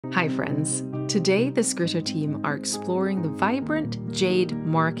Hi friends! Today the Skritter team are exploring the vibrant Jade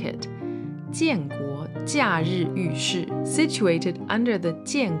Market, 建国假日玉市, situated under the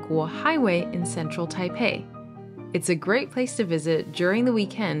Jianguo Highway in central Taipei. It's a great place to visit during the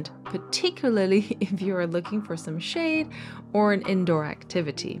weekend, particularly if you are looking for some shade or an indoor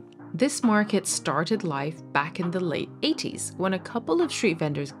activity. This market started life back in the late 80s when a couple of street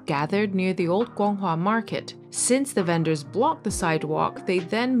vendors gathered near the old Guanghua market. Since the vendors blocked the sidewalk, they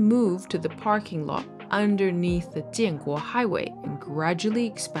then moved to the parking lot underneath the Jianguo Highway and gradually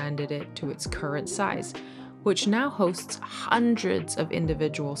expanded it to its current size, which now hosts hundreds of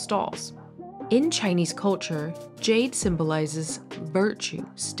individual stalls. In Chinese culture, jade symbolizes virtue,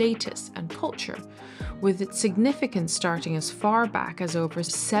 status, and culture, with its significance starting as far back as over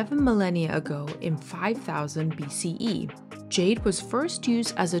 7 millennia ago in 5000 BCE. Jade was first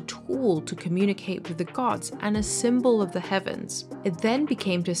used as a tool to communicate with the gods and a symbol of the heavens. It then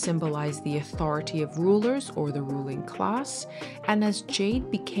became to symbolize the authority of rulers or the ruling class, and as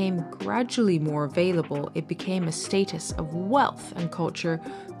jade became gradually more available, it became a status of wealth and culture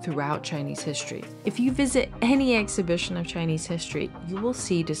throughout Chinese history. If you visit any exhibition of Chinese history, you will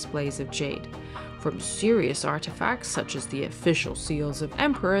see displays of jade, from serious artifacts such as the official seals of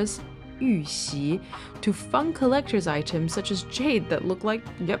emperors, 玉玺, to fun collector's items such as jade that look like,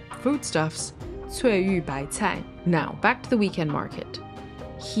 foodstuffs, 翠玉白菜. Now, back to the weekend market.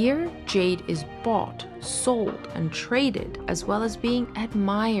 Here, jade is bought, sold, and traded, as well as being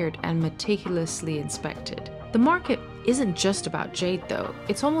admired and meticulously inspected. The market isn't just about jade though,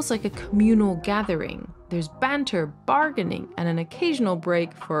 it's almost like a communal gathering. There's banter, bargaining, and an occasional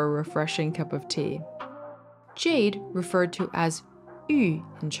break for a refreshing cup of tea. Jade, referred to as yu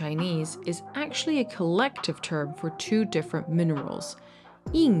in Chinese, is actually a collective term for two different minerals,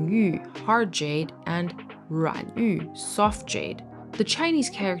 硬玉 hard jade and 软玉 soft jade. The Chinese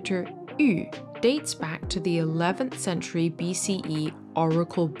character yu dates back to the 11th century BCE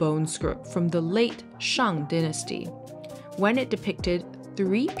oracle bone script from the late Shang dynasty, when it depicted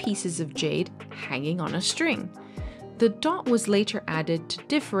 3 pieces of jade hanging on a string. The dot was later added to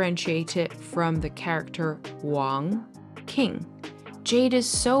differentiate it from the character Wang, king. Jade is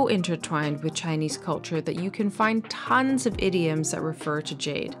so intertwined with Chinese culture that you can find tons of idioms that refer to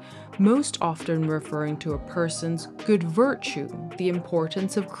jade, most often referring to a person's good virtue, the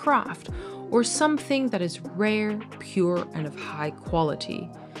importance of craft, or something that is rare, pure, and of high quality.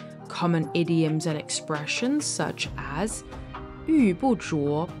 Common idioms and expressions such as 玉不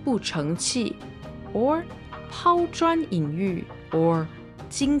琢不成器 or 抛砖引玉 or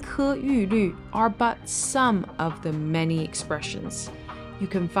金科玉律 are but some of the many expressions. You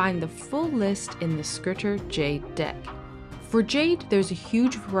can find the full list in the Skritter Jade deck. For jade, there's a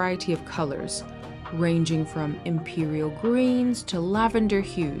huge variety of colors, ranging from imperial greens to lavender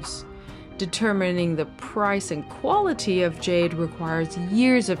hues. Determining the price and quality of jade requires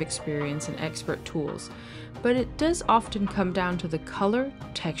years of experience and expert tools, but it does often come down to the color,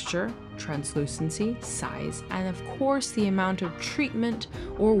 texture, translucency, size, and of course the amount of treatment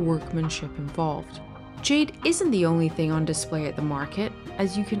or workmanship involved. Jade isn't the only thing on display at the market,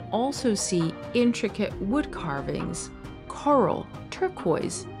 as you can also see intricate wood carvings, coral,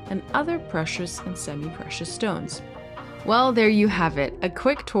 turquoise, and other precious and semi-precious stones. Well, there you have it, a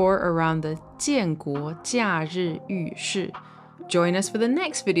quick tour around the 建国假日玉市. Join us for the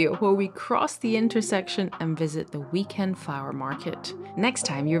next video where we cross the intersection and visit the weekend flower market. Next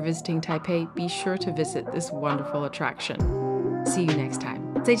time you're visiting Taipei, be sure to visit this wonderful attraction. See you next time.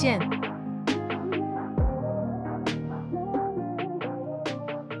 再见!